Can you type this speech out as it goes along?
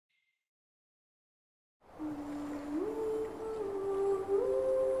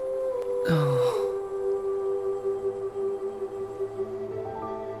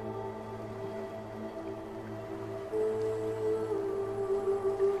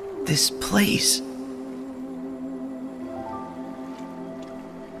this place?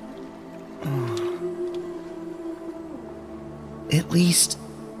 At least,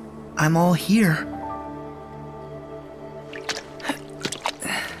 I'm all here.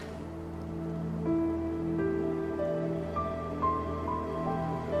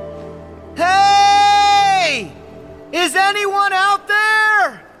 Hey! Is anyone out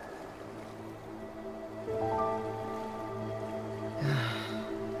there?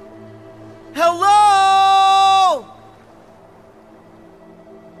 Hello?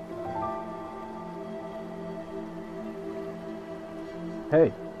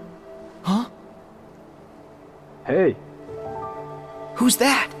 Hey. Huh? Hey. Who's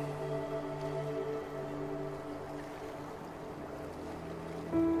that?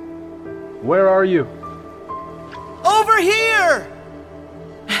 Where are you? Over here!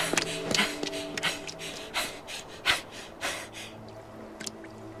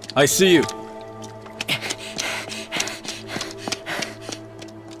 I see you.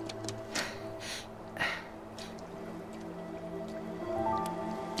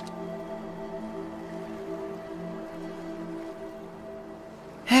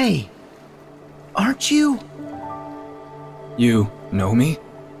 Hey, aren't you? You know me?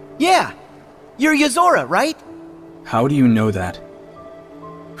 Yeah, you're Yozora, right? How do you know that?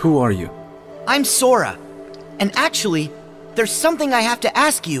 Who are you? I'm Sora. And actually, there's something I have to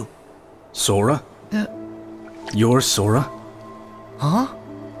ask you. Sora? You're Sora? Huh?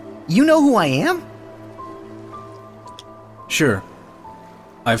 You know who I am? Sure.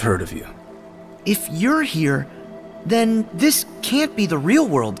 I've heard of you. If you're here, then this can't be the real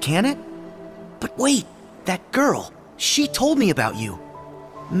world, can it? But wait, that girl, she told me about you.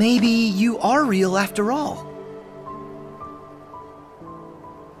 Maybe you are real after all.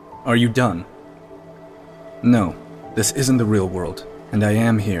 Are you done? No, this isn't the real world, and I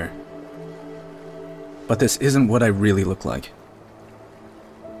am here. But this isn't what I really look like.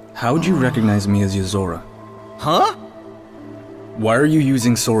 How'd you recognize me as Yozora? Huh? Why are you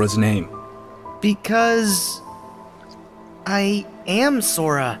using Sora's name? Because I am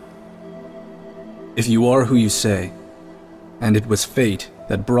Sora. If you are who you say, and it was fate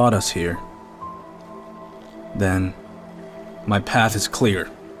that brought us here, then my path is clear.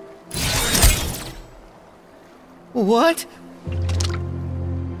 What?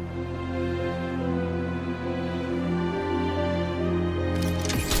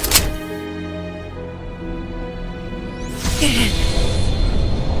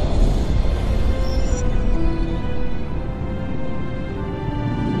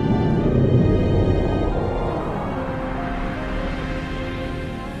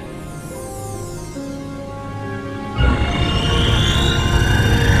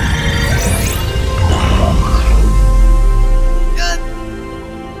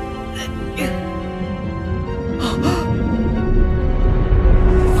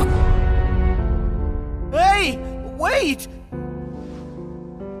 Wait!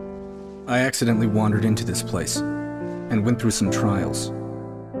 I accidentally wandered into this place, and went through some trials.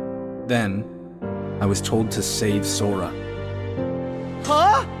 Then, I was told to save Sora.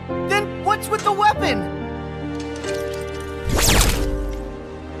 Huh? Then what's with the weapon?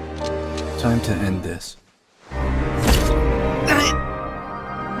 Time to end this.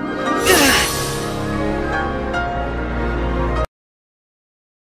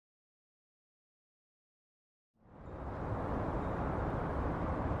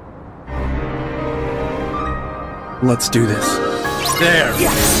 Let's do this. There!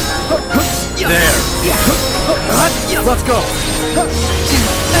 There! Let's go!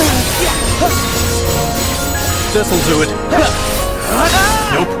 This'll do it.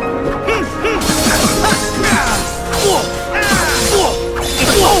 Nope.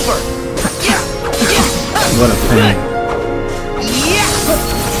 It's over! What a pain.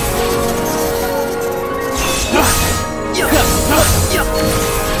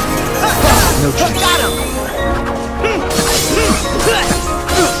 No chance. Got him!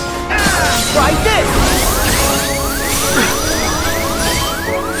 Try this!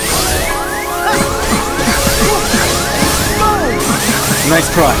 Nice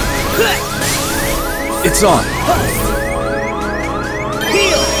try. It's on.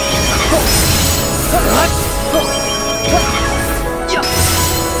 Heal!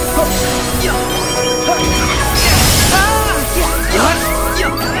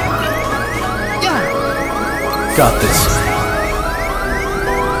 Got this.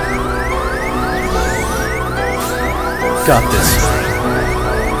 Got this.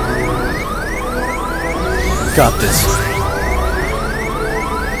 Got this.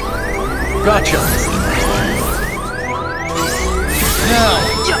 Gotcha. Now.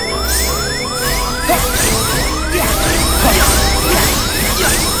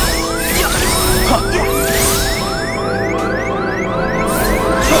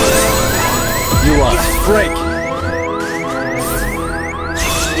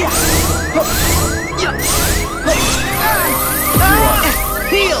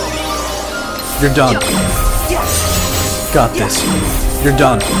 Heal! You're done. Got this. You're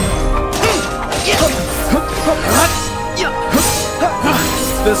done.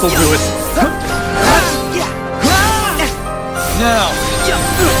 This'll do it. Now.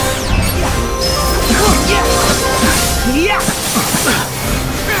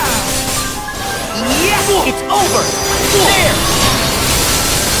 It's over! There!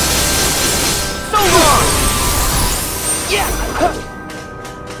 So long!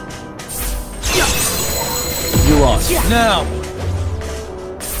 You lost. Now.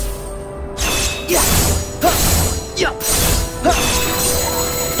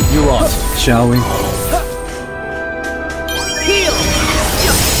 You lost. Shall we? Heal!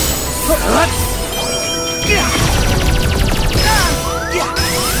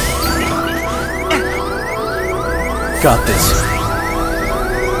 Got this.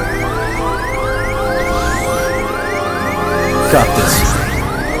 Got this.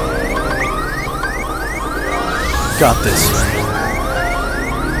 Got this.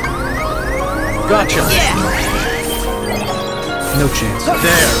 Gotcha. No chance.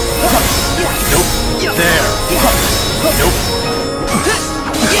 There. Nope. There. Nope.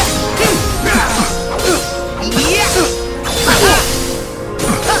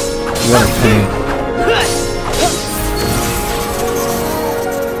 What a pain.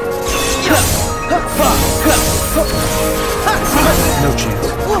 No chance.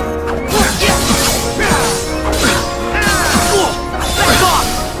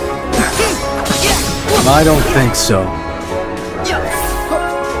 I don't think so.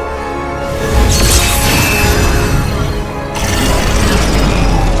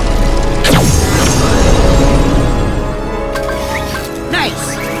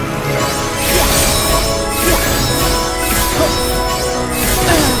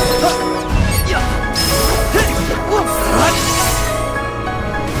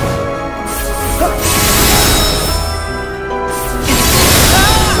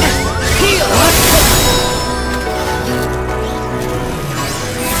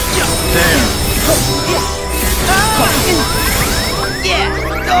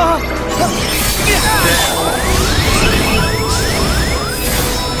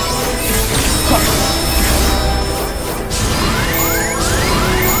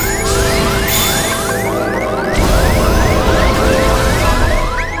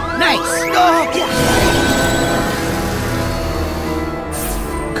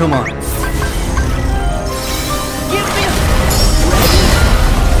 Come on.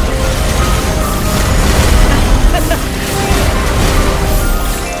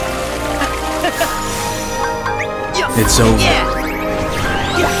 It's over.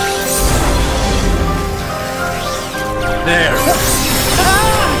 There.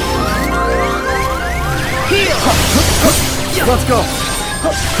 Let's go.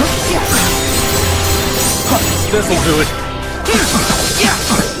 This'll do it.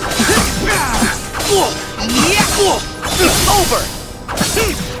 It's over.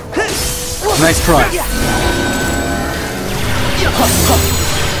 Nice try.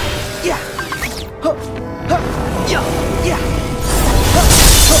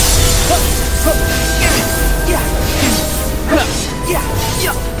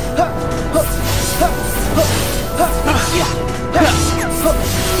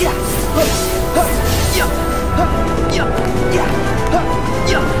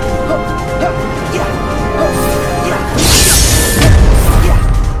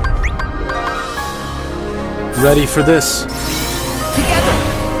 Ready for this? Together.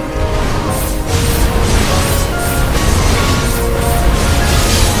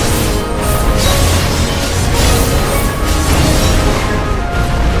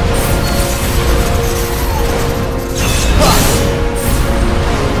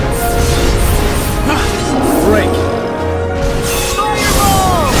 Break.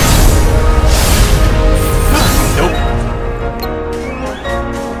 Nope.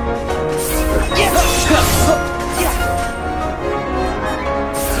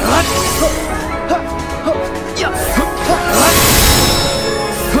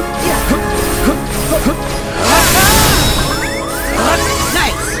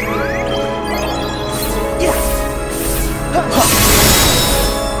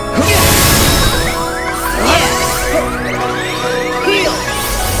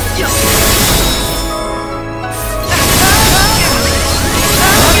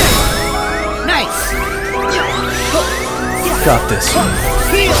 Got this.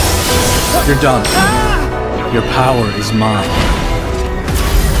 You're done. Your power is mine.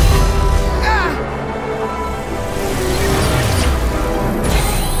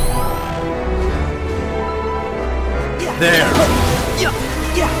 There.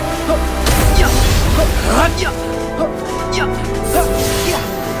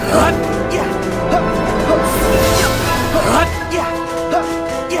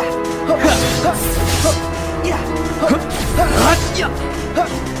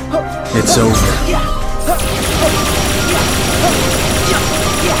 It's over.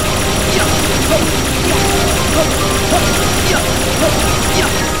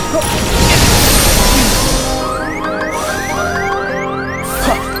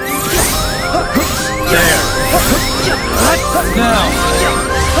 There. Now.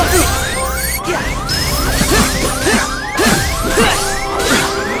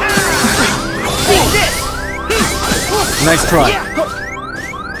 Nice try.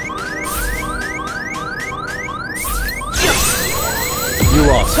 You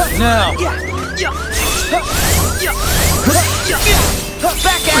lost. Now.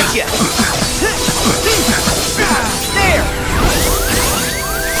 Back at you. There.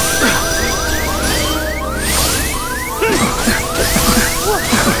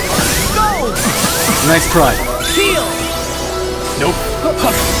 Go. Nice try. Heal. Nope.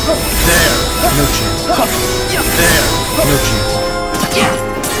 There. No chance. There. No chance. There.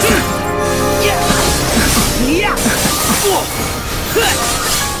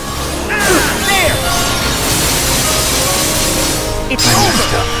 It's I over.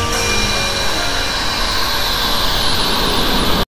 messed up.